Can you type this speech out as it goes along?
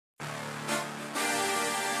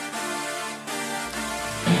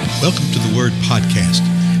Welcome to the Word Podcast.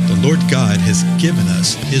 The Lord God has given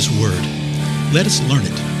us His Word. Let us learn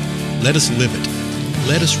it. Let us live it.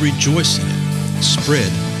 Let us rejoice in it.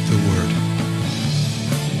 Spread the Word.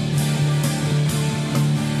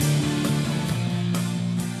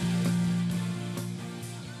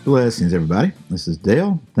 Blessings, everybody. This is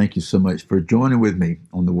Dale. Thank you so much for joining with me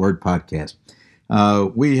on the Word Podcast.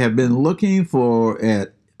 We have been looking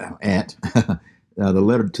at the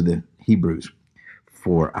letter to the Hebrews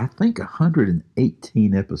for, I think,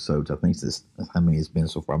 118 episodes. I think this, how many it's been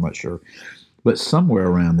so far, I'm not sure, but somewhere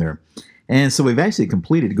around there. And so we've actually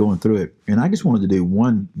completed going through it. And I just wanted to do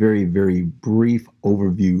one very, very brief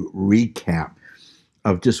overview recap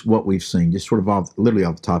of just what we've seen, just sort of literally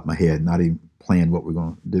off the top of my head, not even planned what we're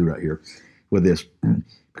going to do right here with this,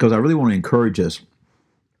 because I really want to encourage us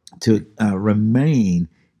to remain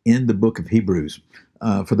in the book of Hebrews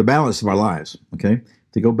for the balance of our lives, okay?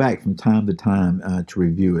 To go back from time to time to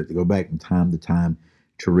review it, to go back from time to time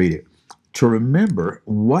to read it, to remember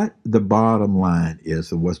what the bottom line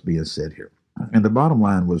is of what's being said here. And the bottom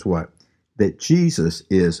line was what? That Jesus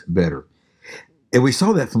is better. And we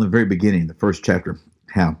saw that from the very beginning, the first chapter,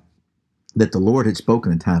 how that the Lord had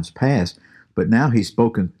spoken in times past, but now He's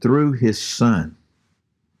spoken through His Son.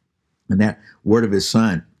 And that word of His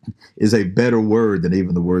Son is a better word than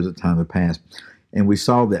even the words of time past. And we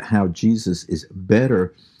saw that how Jesus is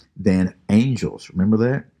better than angels. Remember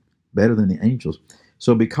that? Better than the angels.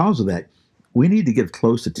 So because of that, we need to give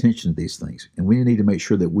close attention to these things. And we need to make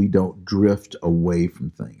sure that we don't drift away from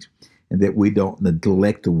things and that we don't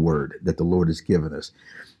neglect the word that the Lord has given us.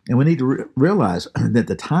 And we need to realize that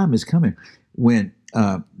the time is coming when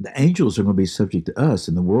the angels are going to be subject to us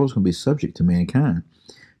and the world's going to be subject to mankind.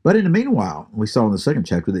 But in the meanwhile, we saw in the second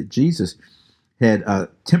chapter that Jesus had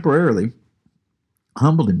temporarily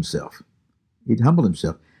humbled Himself. He'd humbled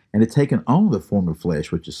Himself and had taken on the form of flesh,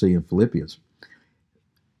 which you see in Philippians.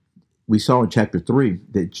 We saw in chapter 3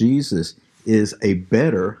 that Jesus is a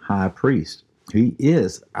better high priest. He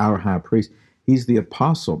is our high priest. He's the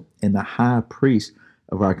apostle and the high priest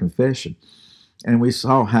of our confession. And we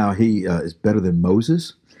saw how He is better than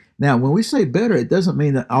Moses. Now, when we say better, it doesn't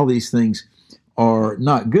mean that all these things are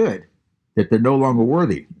not good, that they're no longer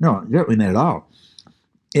worthy. No, certainly not at all.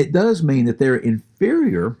 It does mean that they're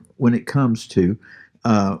inferior when it comes to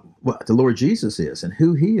what the Lord Jesus is and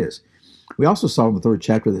who He is. We also saw in the third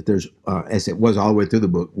chapter that there's, as it was all the way through the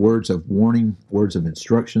book, words of warning, words of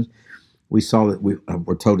instructions. We saw that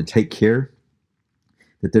we're told to take care,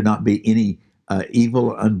 that there not be any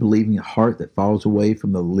evil, unbelieving heart that falls away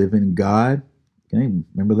from the living God. Okay,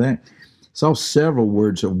 remember that? Saw several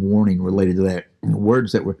words of warning related to that,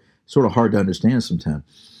 words that were sort of hard to understand sometimes.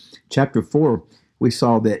 Chapter 4, we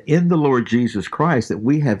saw that in the Lord Jesus Christ that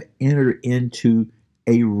we have entered into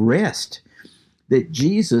a rest, that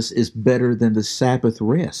Jesus is better than the Sabbath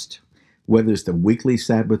rest, whether it's the weekly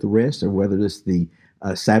Sabbath rest or whether it's the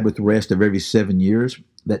Sabbath rest of every 7 years,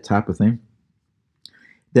 that type of thing.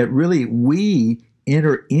 That really we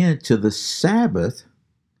enter into the Sabbath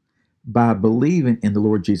by believing in the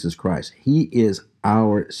Lord Jesus Christ. He is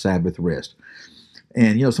our Sabbath rest.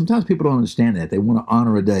 And, sometimes people don't understand that. They want to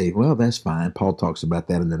honor a day. Well, that's fine. Paul talks about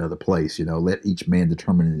that in another place. Let each man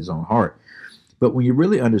determine in his own heart. But when you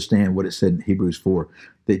really understand what it said in Hebrews 4,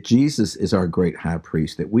 that Jesus is our great high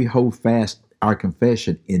priest, that we hold fast our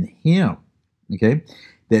confession in Him, okay,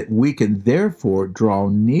 that we can therefore draw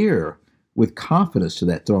near with confidence to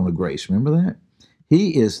that throne of grace. Remember that?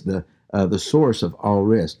 He is the source of all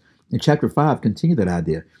rest. In chapter 5, continue that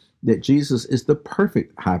idea, that Jesus is the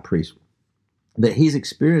perfect high priest, that He's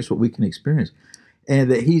experienced what we can experience, and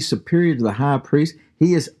that He's superior to the high priest.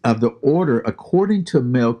 He is of the order according to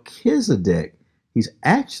Melchizedek. He's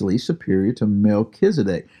actually superior to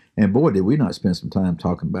Melchizedek. And boy, did we not spend some time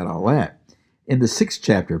talking about all that. In the 6th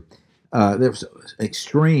chapter, there's an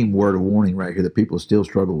extreme word of warning right here that people still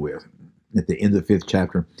struggle with at the end of the 5th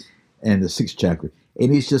chapter and the 6th chapter.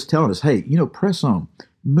 And He's just telling us, hey, press on.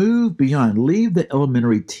 Move beyond. Leave the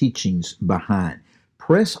elementary teachings behind.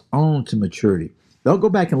 Press on to maturity. Don't go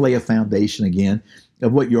back and lay a foundation again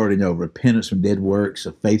of what you already know, repentance from dead works,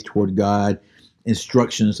 of faith toward God,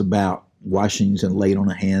 instructions about washings and laying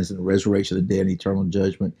on of hands and the resurrection of the dead and eternal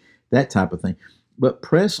judgment, that type of thing. But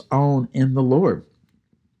press on in the Lord.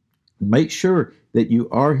 Make sure that you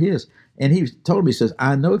are His. And He told me, He says,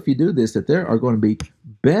 I know if you do this, that there are going to be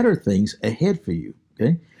better things ahead for you.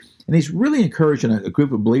 Okay? And He's really encouraging a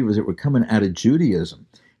group of believers that were coming out of Judaism.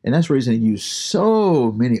 And that's the reason He used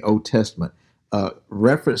so many Old Testament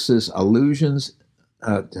references, allusions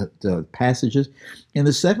to passages. In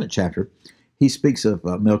the 7th chapter, He speaks of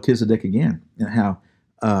Melchizedek again and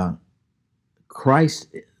how Christ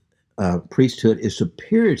priesthood is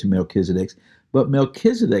superior to Melchizedek's, but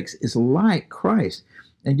Melchizedek's is like Christ.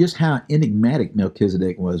 And just how enigmatic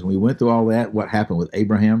Melchizedek was. When we went through all that, what happened with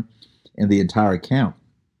Abraham and the entire account,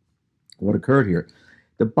 what occurred here.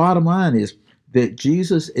 The bottom line is that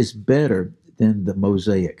Jesus is better than the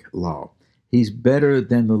Mosaic law. He's better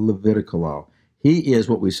than the Levitical law. He is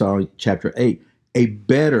what we saw in chapter 8, a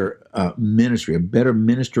better ministry, a better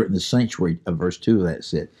minister in the sanctuary of verse 2 of that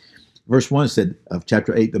said. Verse 1 said of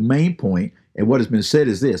chapter 8, the main point, and what has been said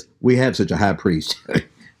is this: we have such a high priest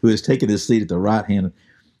who has taken his seat at the right hand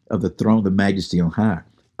of the throne of the majesty on high,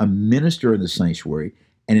 a minister in the sanctuary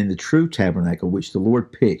and in the true tabernacle which the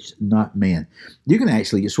Lord pitched, not man. You can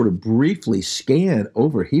actually just sort of briefly scan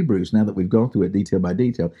over Hebrews now that we've gone through it detail by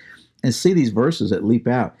detail and see these verses that leap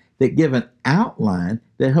out that give an outline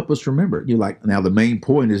that help us remember. You're like, now the main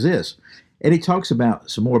point is this. And he talks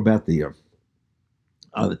about some more about the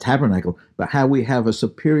tabernacle, but how we have a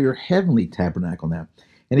superior heavenly tabernacle now.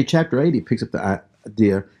 And in chapter 8, he picks up the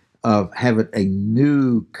idea of having a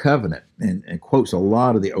new covenant and quotes a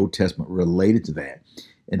lot of the Old Testament related to that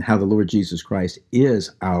and how the Lord Jesus Christ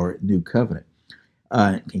is our new covenant.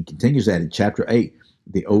 He continues that in chapter 8,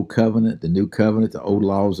 the Old Covenant, the New Covenant, the old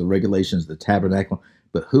laws, the regulations, the tabernacle,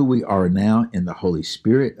 but who we are now in the Holy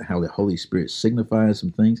Spirit, how the Holy Spirit signifies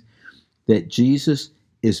some things, that Jesus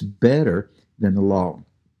is better than the law,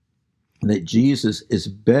 that Jesus is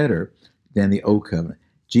better than the Old Covenant.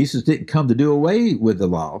 Jesus didn't come to do away with the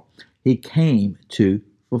law. He came to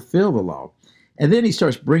fulfill the law. And then he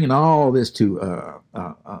starts bringing all this to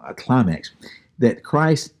a climax, that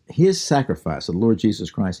Christ, his sacrifice, the Lord Jesus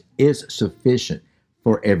Christ, is sufficient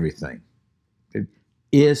for everything. It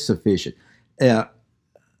is sufficient.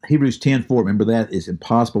 Hebrews 10:4, remember that? It's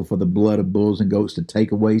impossible for the blood of bulls and goats to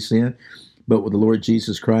take away sin. But with the Lord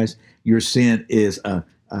Jesus Christ, your sin is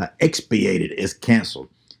expiated, is canceled.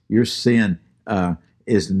 Your sin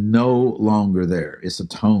is no longer there. It's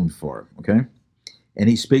atoned for, okay? And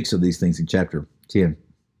he speaks of these things in chapter 10.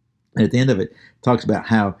 And at the end of it, talks about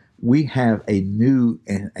how we have a new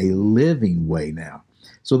and a living way now.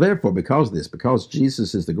 So therefore, because of this, because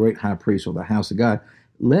Jesus is the great high priest of the house of God,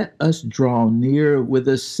 let us draw near with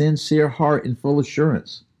a sincere heart and full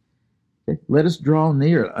assurance. Okay? Let us draw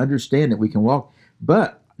near, understand that we can walk.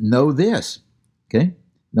 But know this, okay?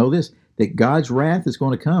 Know this, that God's wrath is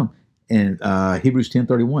going to come. And Hebrews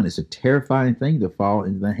 10:31, it's a terrifying thing to fall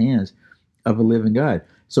into the hands of a living God.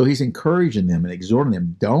 So he's encouraging them and exhorting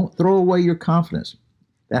them, don't throw away your confidence.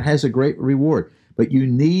 That has a great reward. But you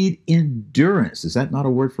need endurance. Is that not a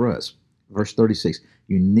word for us? Verse 36,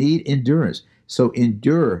 you need endurance. So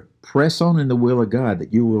endure, press on in the will of God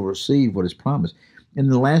that you will receive what is promised. In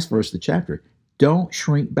the last verse of the chapter, don't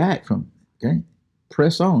shrink back from, okay?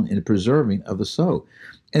 Press on in the preserving of the soul.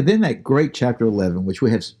 And then that great chapter 11, which we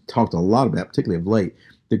have talked a lot about, particularly of late,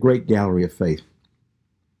 the great gallery of faith.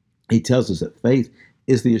 He tells us that faith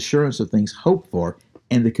is the assurance of things hoped for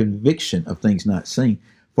and the conviction of things not seen.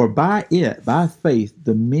 For by it, by faith,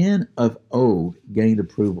 the men of old gained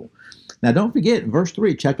approval. Now don't forget, in verse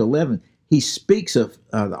 3, chapter 11, he speaks of,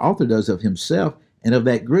 the author does, of himself and of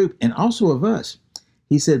that group and also of us.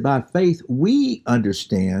 He said, by faith, we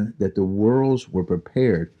understand that the worlds were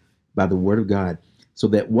prepared by the word of God, so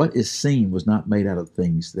that what is seen was not made out of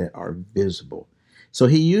things that are visible. So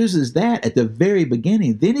he uses that at the very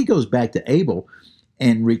beginning. Then he goes back to Abel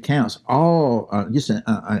and recounts all, just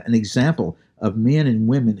an example of men and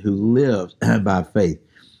women who lived by faith.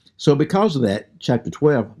 So because of that, chapter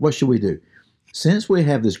 12, what should we do? Since we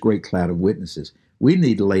have this great cloud of witnesses, we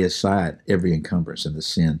need to lay aside every encumbrance and the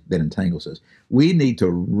sin that entangles us. We need to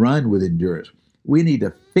run with endurance. We need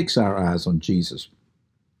to fix our eyes on Jesus.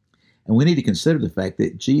 And we need to consider the fact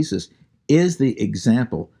that Jesus is the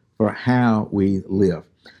example for how we live.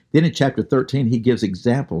 Then in chapter 13, he gives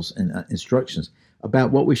examples and instructions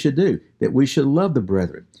about what we should do, that we should love the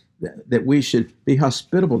brethren, that we should be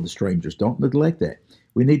hospitable to strangers. Don't neglect that.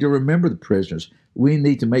 We need to remember the prisoners. We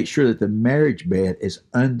need to make sure that the marriage bed is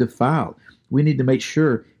undefiled. We need to make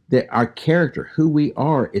sure that our character, who we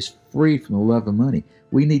are, is free from the love of money.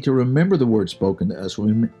 We need to remember the word spoken to us.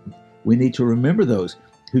 We need to remember those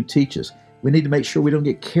who teach us. We need to make sure we don't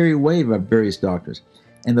get carried away by various doctrines.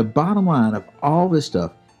 And the bottom line of all this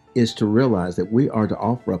stuff is to realize that we are to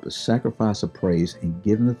offer up a sacrifice of praise and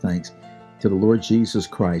giving the thanks to the Lord Jesus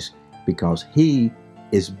Christ, because he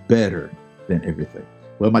is better than everything.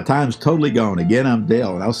 Well, my time's totally gone. Again, I'm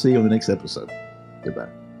Dale, and I'll see you on the next episode.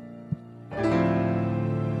 Goodbye.